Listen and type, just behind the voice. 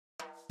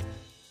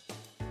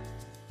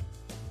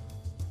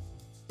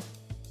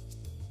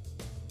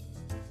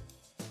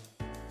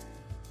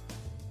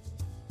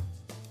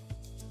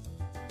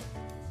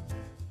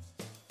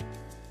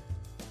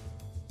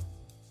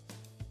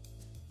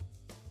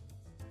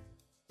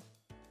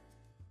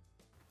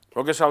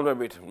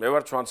მოგესალმებით, მე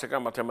ვარ ცვანციკა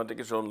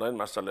მათემატიკის ონლაინ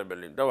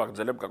მასწავლებელი და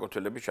ვაგრძელებ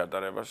გაკვეთილების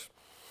ჩატარებას,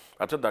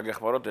 რათა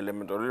დაგეხმაროთ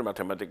ელემენტარული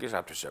მათემატიკის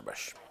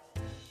ათვისებაში.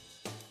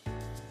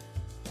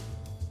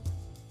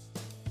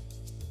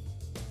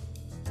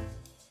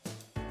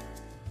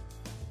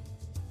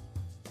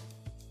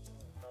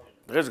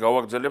 დღეს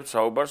გავაგრძელებთ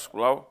საუბარს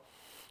კვლავ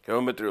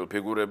გეომეტრიულ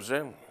ფიგურებზე.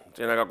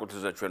 წინა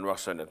გაკვეთილზე ჩვენ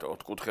ვახსენეთ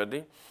ოთხკუთხედი.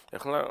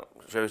 ეხლა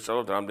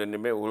შევისწავლოთ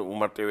რამდენიმე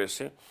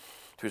უმარტივესი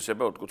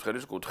თვისება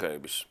ოთხკუთხედის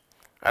კუთხეების.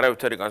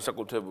 არავითარი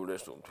განსაკუთრებული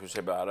ეს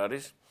თვისება არ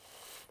არის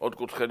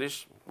ოთხკუთხედის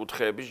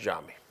კუთხეების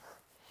ჯამი.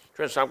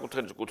 ჩვენ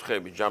სამკუთხედის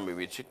კუთხეების ჯამი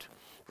ვიცით,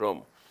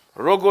 რომ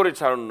როგორიც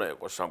არ უნდა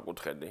იყოს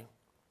სამკუთხედი,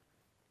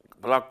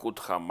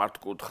 ბლაკკუთხა,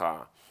 მართკუთხა,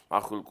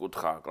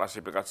 მახვილკუთხა,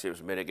 კლასიფიკაციებს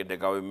მე კიდე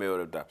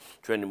გავიმეორებ და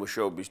ჩვენი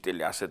მუშაობის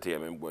სტილი ასეთია,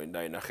 მე მგონი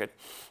დაინახეთ,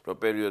 რომ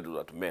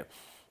პერიოდულად მე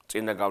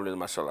წინა გავლენ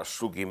მასალას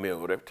სულ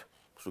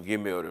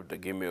გიმეორებთ და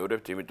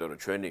გიმეორებთ, იმიტომ რომ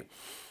ჩვენი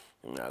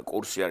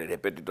კურსი არის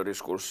რეპეტიტორის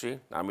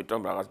კურსი,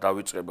 ამიტომ რაღაც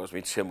დავიწყებოს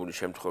მიცემული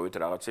შემთხვევით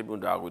რაღაცები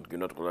უნდა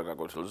აღვიდგინოთ ყველა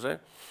გაკვეთილზე.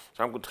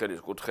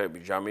 სამკუთხედის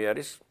კუთხეების ჯამი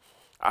არის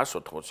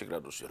 180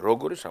 გრადუსი.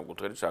 როგორი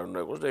სამკუთხედიც არ უნდა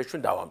იყოს და ეს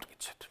ჩვენ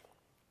დავამტკიცეთ.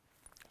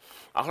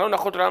 ახლა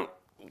ვნახოთ რა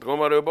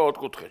მდგომარეობა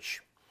ოთხკუთხედში.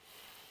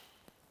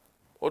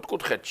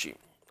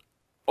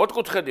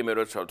 ოთხკუთხედი მე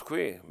როცა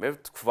ვთქვი, მე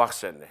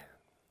ვახსენე,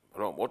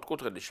 რომ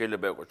ოთხკუთხედი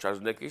შეიძლება იყოს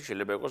ჩაზნექილი,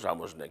 შეიძლება იყოს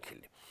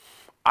ამოზნექილი.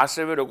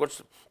 ასევე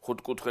როგორც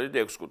ხუთკუთხედი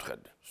და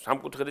ექვსკუთხედი.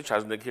 სამკუთხედი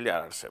ჩაზნექილი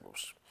არ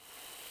არსებობს.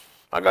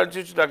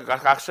 მაგალითად,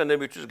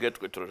 გახსენებისთვის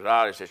გეტყვით, რომ რა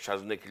არის ეს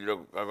ჩაზნექილი, რომ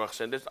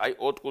გაგახსენდეს, აი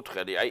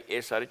ოთხკუთხედი, აი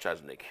ეს არის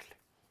ჩაზნექილი.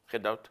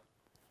 ხედავთ?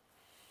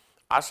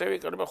 ასევე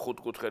იქნება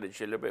ხუთკუთხედი,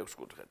 შეიძლება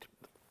ექვსკუთხედი.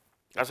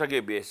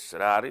 გასაგები ეს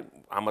რა არის?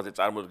 ამაზე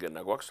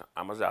წარმოდგენა გვაქვს,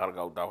 ამაზე აღარ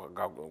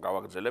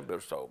გავაგრძელებ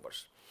ბევრ საუბარს.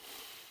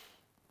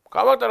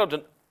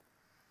 გავატაროთ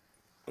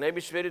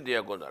ნებისმიერი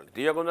დიაგონალი.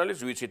 დიაგონალის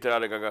ვიცით რა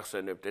არის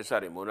გაგახსენებთ, ეს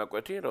არის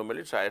მონაკვეთი,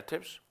 რომელიც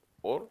აერთებს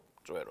ორ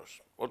წვეროს.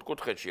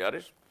 ოთხკუთხედში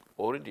არის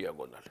ორი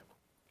დიაგონალი.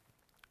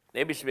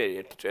 ნებისმიერი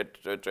ერთი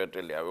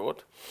წერტილი ავიღოთ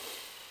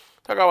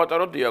და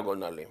გავატაროთ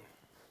დიაგონალი.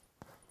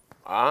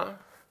 A,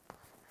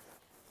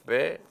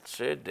 B,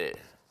 C, D.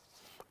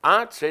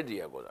 AC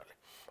დიაგონალი.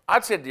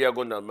 AC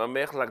დიაგონალმა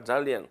მე ახლა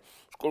ძალიან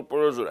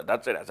სკრუპულოზურად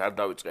დაწერას არ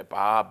დავიწყებ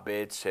A,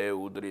 B, C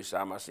უდრის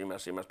ამას,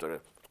 იმას, თორე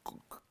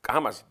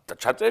ამას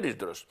ჩაწერის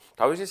დროს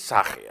თავისი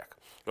სახე აქვს,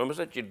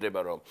 რომელსაც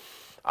ჭირდება რომ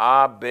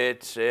A, B,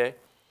 C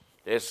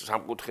ეს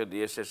სამკუთხედი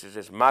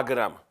ეს,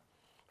 მაგრამ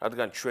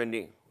რადგან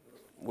ჩვენი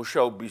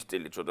მუშაობის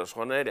სტილი ცოტა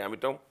სხვანაირი,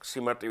 ამიტომ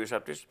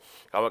სიმარტივისათვის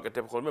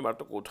გავაკეთებ ხოლმე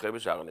მარტო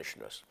კუთხეების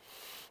აღნიშვნას.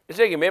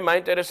 ესე იგი, მე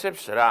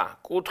მაინტერესებს რა?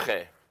 კუთხე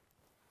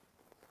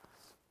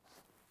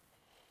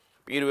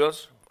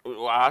პირველს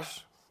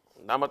A-ს,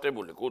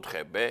 დამატებული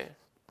კუთხე B,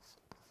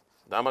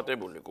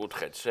 დამატებული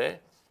კუთხე C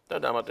და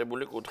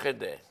დამატებული კუთხე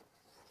D.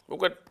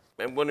 უკვე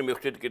მე მგონი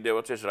მივხვდით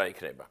კიდევაც ეს რა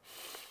იქნება.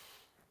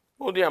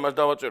 მოდი ამას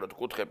დავაწეროთ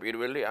კუთხე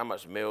პირველი,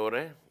 ამას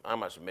მეორე,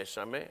 ამას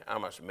მესამე,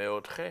 ამას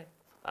მეოთხე,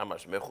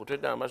 ამას მეხუთე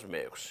და ამას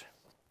მეექვსე.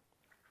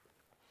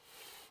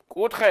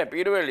 კუთხე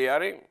პირველი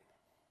არის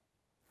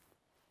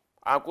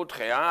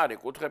კუთხე A არის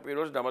კუთხე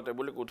პირველს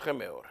დამატებული კუთხე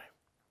მეორე.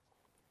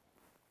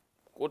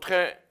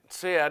 კუთხე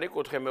C არის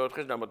კუთხე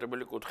მეოთხეს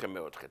დამატებული კუთხე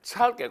მეოთხე.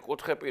 ცალკე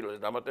კუთხე პირველს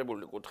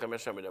დამატებული კუთხე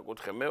მესამე და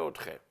კუთხე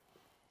მეოთხე.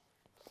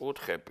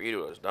 კუთხე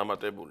პირველს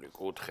დამატებული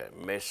კუთხე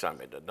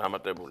მესამე და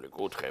დამატებული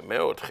კუთხე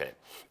მეოთხე.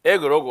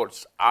 ეგ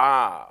როგორც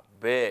A,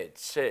 B,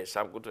 C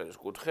სამკუთხედის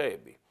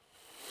კუთხეები.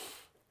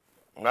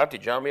 მათი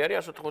ჯამი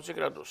არის 180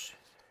 გრადუსი.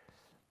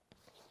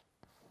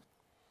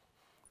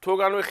 თუ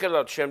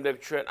განვიხილავთ შემდეგ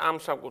ჩვენ ამ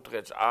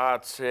სამკუთხედს A,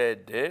 C,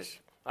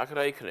 D-ს, აქ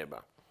რა იქნება?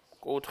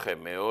 კუთხე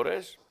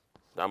მეორეს,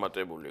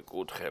 დამატებული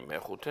კუთხე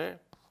მეხუთე,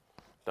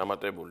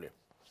 დამატებული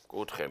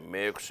კუთხე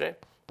მეექვსე,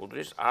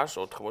 უდრის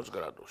 180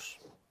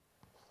 გრადუსს.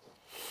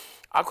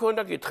 აქვე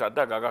უნდა გითხრათ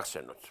და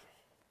გაგახსენოთ,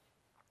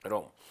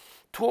 რომ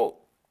თუ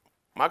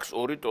მაქვს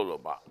ორი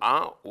ტოლობა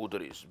A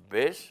უდრის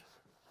B-ს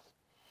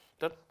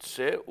და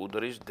C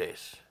უდრის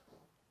D-ს.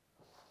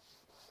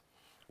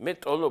 მე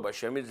ტოლობა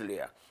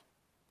შემიძლია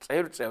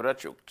წევრად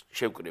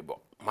შევკრიბო.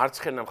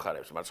 მარცხენა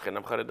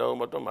მხარე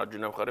დავუმატო,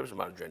 მარჯვენა მხარებს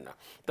მარჯვენა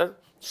და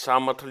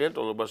სამართლიან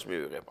ტოლობას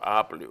მივიღებ.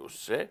 A +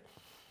 C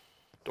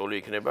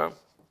ტოლი იქნება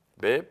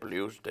B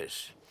 +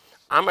 D-ს.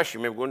 ამაში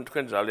მე მგონი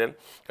თქვენ ძალიან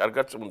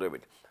კარგად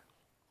წმუნდებით.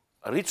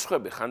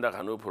 რიცხვები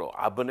ხანდახან უფრო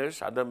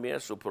აბნევს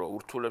ადამიანს, უფრო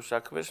ურთულებს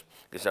საქმეს,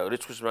 ისა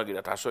რიცხვის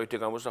მაგირად ასოითი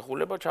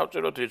გამოსახულება,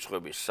 ჩავწეროთ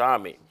რიცხვები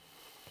 3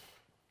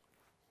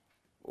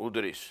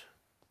 უდრის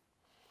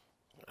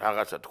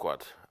რაღაცა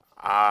თქვათ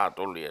A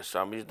ტოლია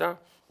 3-ის და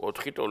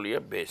 4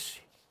 ტოლია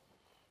B-ს.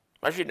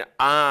 მაშინ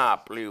A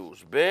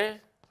 + B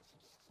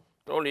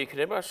ტოლი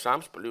იქნება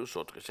 3 +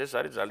 4-ის. ეს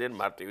არის ძალიან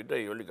მარტივი და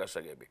იოლი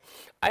გასაგები.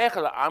 აი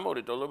ახლა ამ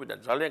ორი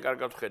ტოლობიდან ძალიან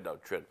კარგად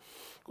ვხედავთ ჩვენ.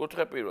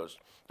 კუთხე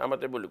პირველს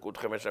დამატებული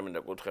კუთხე მესამე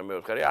და კუთხე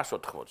მეოთხე არის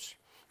 180.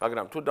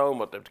 მაგრამ თუ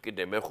დავუმატებთ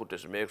კიდე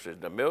მეხუთეს, მეექვსეს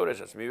და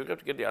მეორესაც,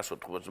 მივიღებთ კიდე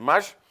 180.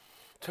 მას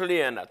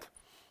თლიანად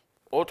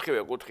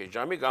 4-ვე კუთხის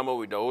ჯამი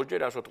გამოვიდა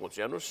ორჯერ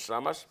 180, ანუ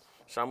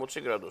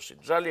 360 გრადუსი.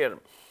 ძალიან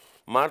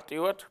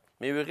მარტივად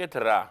მივიღეთ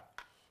რა?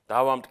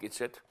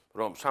 დავამტკიცეთ,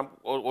 რომ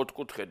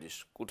ოთხკუთხედის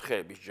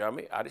კუთხეების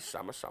ჯამი არის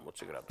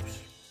 360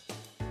 გრადუსი.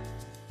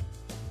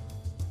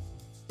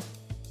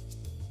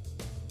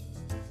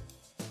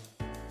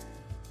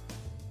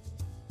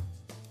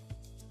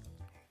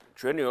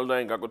 ჩვენი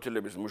ონლაინ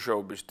გაკვეთილების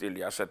მუშაობის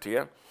სტილი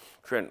ასეთია,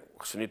 ჩვენ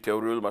ხსნით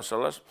თეორიულ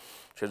მასალას,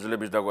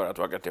 შეძლებს დაგვარად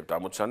ვაკეთებთ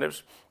ამოცანებს,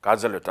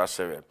 გაძლევთ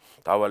ასევე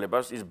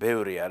დავალებას, ის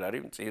ბევრი არ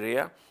არის,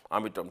 მწირია,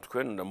 ამიტომ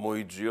თქვენ უნდა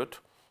მოიძიოთ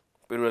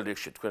პირველ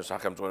რიგში თქვენ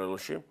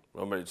სახელმწიფოში,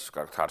 რომელიც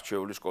გაქვთ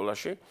არჩეული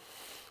სკოლაში,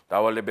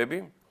 დავალებები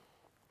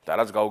და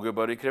რაც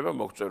გაუგებარი იქნება,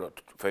 მოგწეროთ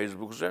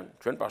Facebook-ზე,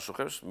 ჩვენ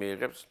პასუხებს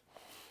მიიღებთ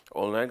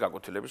ონლაინ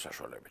გაკვეთილების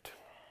საშუალებით.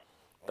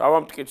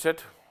 დავამტკიცეთ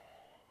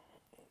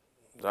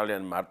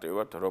ძალიან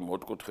მარტივად, რომ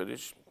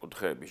ოთხკუთხედის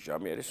კუთხეების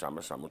ჯამი არის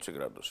 360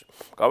 გრადუსი.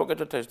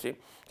 გავაკეთოთ ტესტი,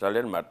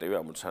 ძალიან მარტივი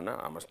ამოცანა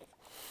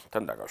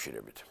ამასთან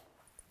დაკავშირებით.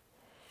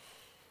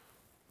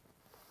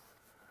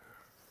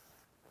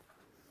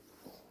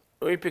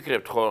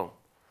 ვიფიქრებთ ხო,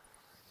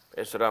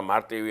 ეს რა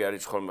მარტივი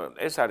არის ხოლმე,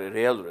 ეს არის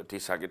რეალურად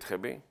ის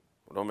საკითხები,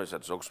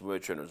 რომელსაც ზოგს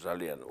მოეჩვენოს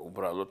ძალიან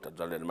უბრალოდ და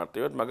ძალიან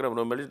მარტივად, მაგრამ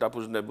რომელიც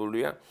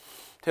დაფუძნებულია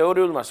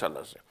თეორიულ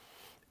მასალაზე.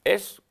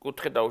 ეს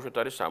კუთხე დაუშვათ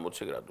არის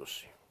 60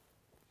 გრადუსი.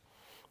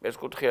 ეს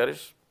კუთხე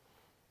არის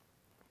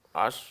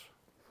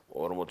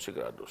 140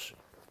 გრადუსი.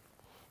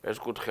 ეს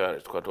კუთხე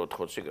არის თქვათ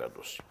 80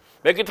 გრადუსი.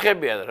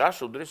 მეკითხებიან, რას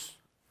უდრის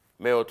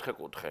მეოთხე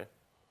კუთხე?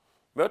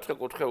 მეოთხე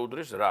კუთხე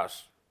უდრის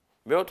რას?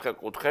 მეოთხე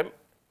კუთხემ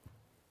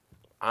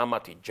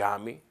ამათი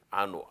ჯამი,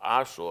 ანუ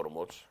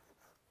 140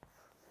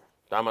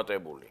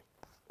 დამატებული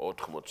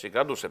 80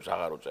 გრადუსებს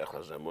აღარ უწევ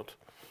ახლა ზემოთ.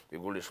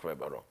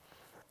 იგულისხმება, რომ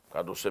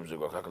გრადუსებზე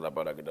გვაქვს აქ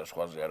ლაპარაკი და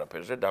სხვაზე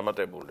არაფერზე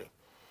დამატებული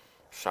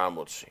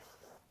 60.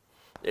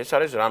 ეს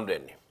არის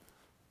რამდენი?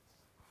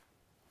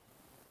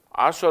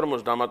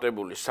 140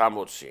 დამატებული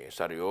 60, ეს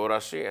არის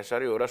 200, ეს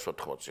არის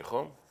 280,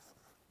 ხო?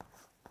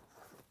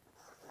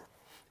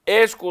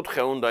 ეს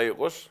კუთხე უნდა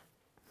იყოს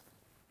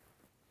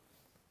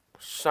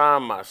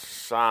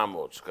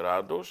 360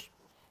 გრადუს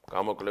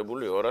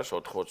გამოკლებული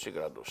 280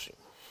 გრადუსი.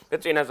 და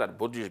წინასწარ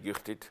ბოდიშს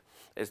გიხდით,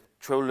 ეს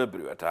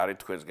ჩვეულებრივად არის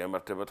თქვენს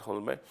გემართებათ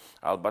ხოლმე,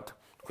 ალბათ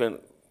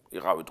თქვენ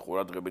იყავით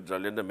ყურადღებით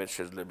ძალიან და მე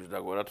შეძლებს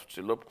დაგვარად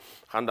ვცდილობ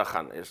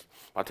ხანდახან ეს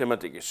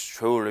მათემატიკის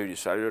ჩვეულებრივი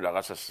არის რომ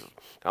რაღაცას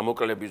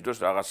გამოკლების დროს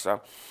რაღაცა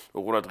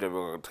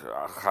უყურადღებოდ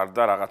ხარ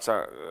და რაღაცა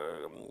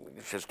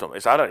შეცდომა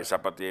ეს არ არის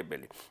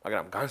საპატიებელი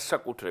მაგრამ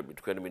განსაკუთრებით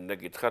თქვენ მინდა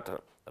გითხრათ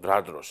რა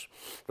დროს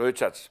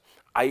როდესაც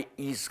აი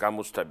ის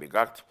გამოცდები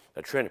გაქვთ და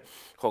ჩვენ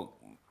ხო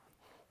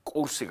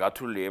კურსი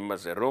გათვლილი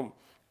იმაზე რომ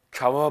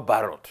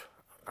ჩავაბაროთ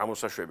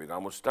გამოსაშვები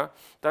გამოცდა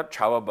და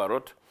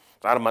ჩავაბაროთ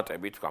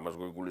წარმატებით, ამას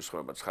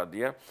გულისხმობა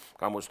ცხადია,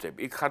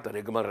 გამოცდები. იქ ხართ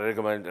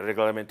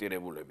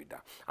რეგლამენტირებულები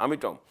და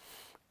ამიტომ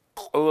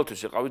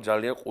ყოველთვის იყავით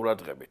ძალიან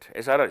ყურადღებით.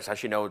 ეს არ არის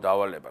საშინაო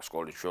დავალება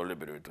სკოლის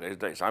ჩვეულებრივი დღეს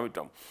და ის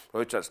ამიტომ,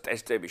 როდესაც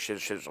ტესტები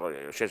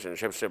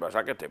შეფსებას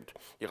აკეთებთ,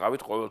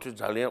 იყავით ყოველთვის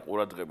ძალიან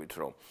ყურადღებით,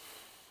 რომ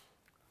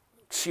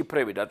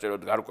ციფრები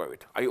დაწეროთ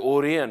გარკვევით. აი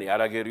ორიანი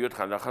არ აგერიოთ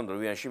ხანდახან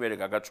როვიანში მე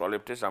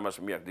გაგაწვალებთ ეს ამას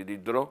მიაქვს დიდი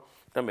დრო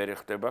და მე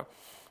ხდება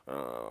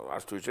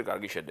არც თუ ისე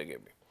კარგი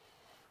შედეგები.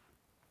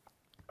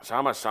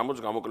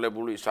 360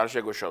 გამოკლებული ის არ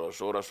შეგოშალოს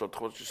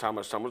 280,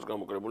 360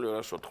 გამოკლებული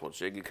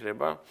 280, ეგ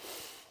იქნება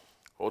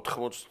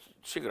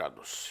 80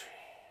 გრადუსი.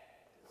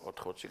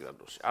 80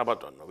 გრადუსი.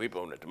 აბატონო,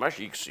 ვიპოვნეთ,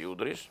 მაშინ x-ი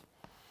უდრის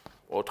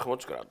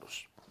 80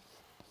 გრადუსი.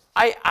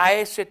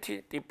 აი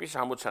ესეთი ტიპის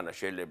ამოცანა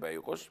შეიძლება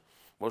იყოს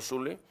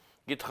მოსული,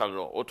 გითხრათ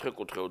რომ 4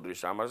 კუთხე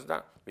უდრის ამას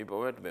და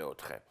ვიპოვნეთ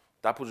მე-4.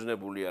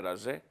 დაფუძნებული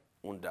არაზე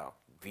უნდა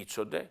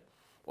ვიცოდე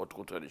 4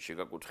 კუთხეების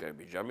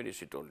შეგაკუთხეების ჯამი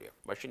რისი ტოლია.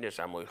 მაშინ ეს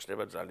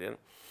ამოიხსნება ძალიან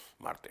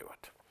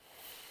მარტივად.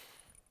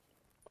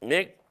 მე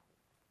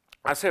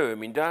ასევე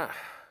მინდა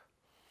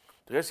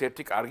დღეს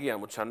ერთი კარგი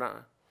ამოცანა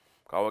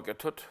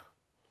გავაკეთოთ.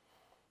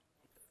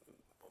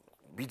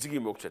 ბიძგი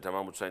მოგცეთ ამ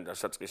ამოცანის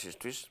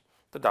დასაწყისისთვის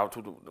და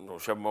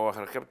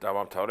შემოვახერხებთ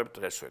დავამთავრებთ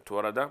დღესვე. თუ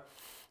არა და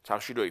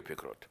სახში რო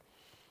იფიქროთ.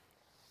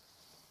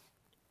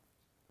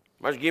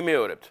 მას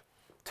გიმეორებთ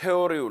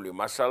თეორიული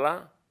მასალა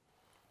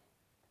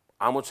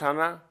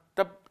ამოცანა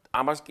და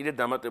ამას კიდე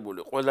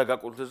დამატებული ყველა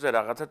გაკვეთილზე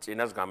რაღაცა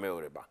წინას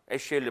გამეორება.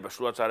 ეს შეიძლება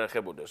სულაც არ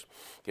ეხებოდეს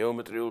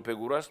გეომეტრიულ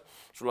ფიგურას,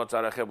 სულაც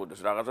არ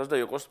ეხებოდეს რაღაცას და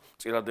იყოს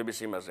წილადების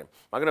იმაზე.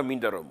 მაგრამ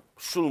მინდა რომ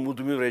სულ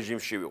მუდმივ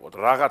რეჟიმში ვიყოთ.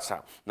 რაღაცა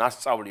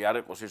ნასწავლი არ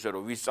იყოს ისე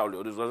რომ ვისწავლი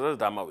 2000 და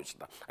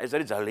დამავიწყდა. ეს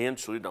არის ძალიან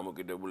ცუდი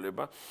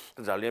დამოკიდებულება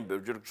და ძალიან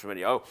ბევრჯერ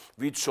გწმენია. აუ,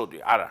 ვიცოდი,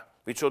 არა,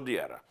 ვიცოდი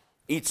არა.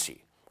 იცი,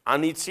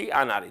 ან იცი,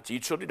 ან არ იცი,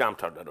 იცოდი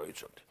დამთავრდა რომ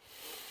იცოდი.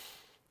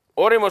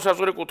 ორი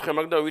მოსაზღვრე კუთხე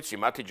მაქვს და ვიცი,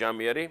 მათი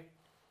ჯამი არის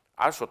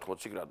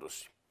 180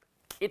 გრადუსი.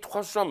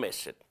 კითხვას რომ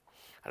ესეთ.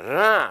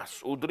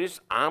 რას უდრის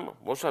ამ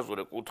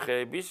მოსაზღვრე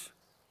კუთხეების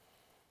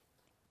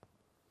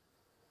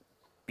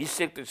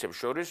ბისექტრისებს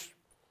შორის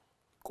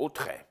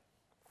კუთხე?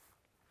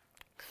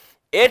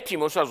 ერთი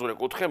მოსაზღვრე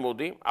კუთხე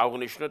მოდი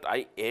აღვნიშნოთ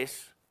აი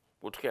ეს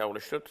კუთხე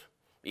აღვნიშნოთ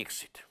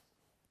x-ით.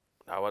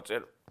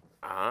 დავაწერ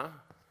a,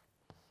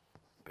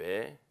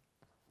 b,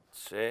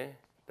 c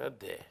და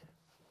d.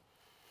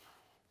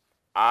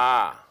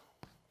 a,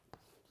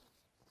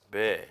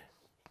 b,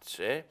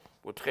 C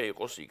კუთხე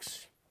იყოს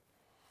X.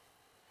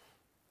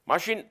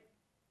 მაშინ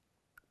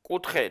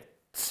კუთხე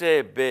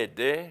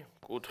CBD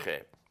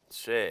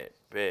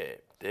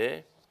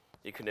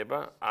იქნება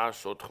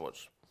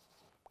 180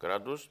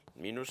 გრადუს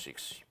მინუს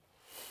X.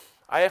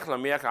 აი ახლა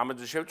მე აქ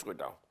ამაზე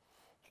შევწყვიტავ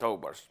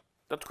თაუბარს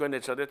და თქვენ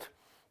ეცადეთ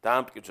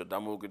დაამტკიცოთ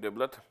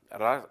დამოუკიდებლად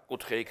რა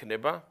კუთხე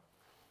იქნება.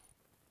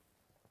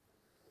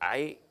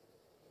 აი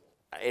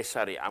ეს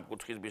არის ამ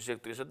კუთხის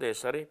ბისექტრისა და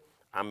ეს არის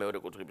ამ მეორე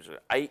კუთხის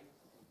ბისექტრი. აი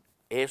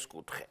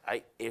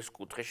ეს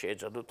კუთხე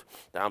შეეცადოთ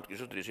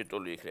დაამტკიცოთ რისი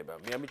ტოლი იქნება.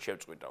 მე ამით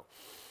შევწყვიტავ.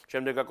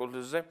 შემდეგ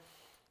გაკვეთილზე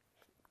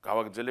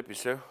გავაგრძელებ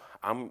ისევ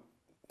ამ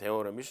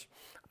თეორემის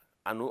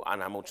ანუ ან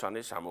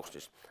ამოცანის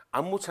ამოხსნის.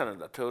 ამოცანა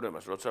და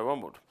თეორემას როცა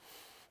ვამბობთ,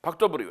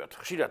 ფაქტობრივად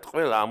ხშირად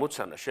ყველა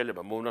ამოცანა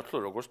შეიძლება მოუნათლო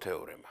როგორც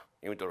თეორემა.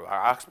 იმიტომ რომ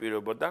აქვს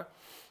პირობოდა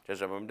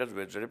შესაბამისად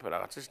ვეძებთ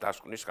რაღაცის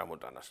დასკვნის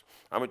გამოტანას.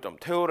 ამიტომ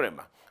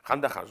თეორემა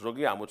ხანდახან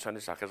ზოგი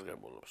ამოცანის სახეს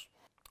ღებულობს.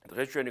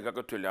 დღეს ჩვენი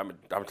გაკვეთილი ამით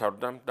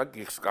დამთავრდა და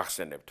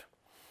გახსენებთ.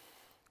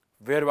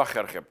 ვერ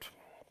ვახერხებთ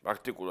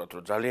პრაქტიკულად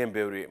რომ ძალიან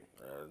ბევრი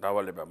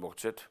დავალება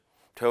მოგცეთ.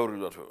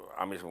 თეორიულად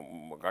ამის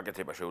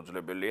გაკეთება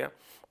შეუძლებელია.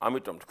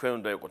 ამიტომ თქვენ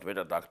უნდა იყოთ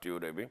მეტად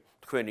აქტიურები,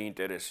 თქვენი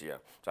ინტერესია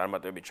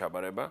წარმატებით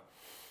ჩაბარება.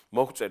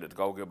 მოგწერეთ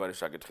გაუგებარი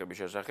საკითხების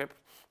შესახებ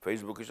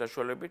Facebook-ის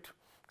საშუალებით,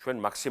 ჩვენ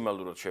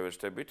მაქსიმალურად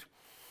შევეცდებით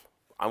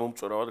ამ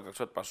უმწურავად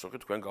გაგცათ პასუხი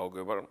თქვენ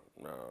გაუგებარ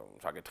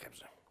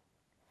საკითხებზე.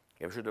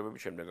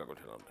 გემშვიდობებით შემდეგ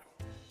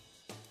გაკვეთილამდე.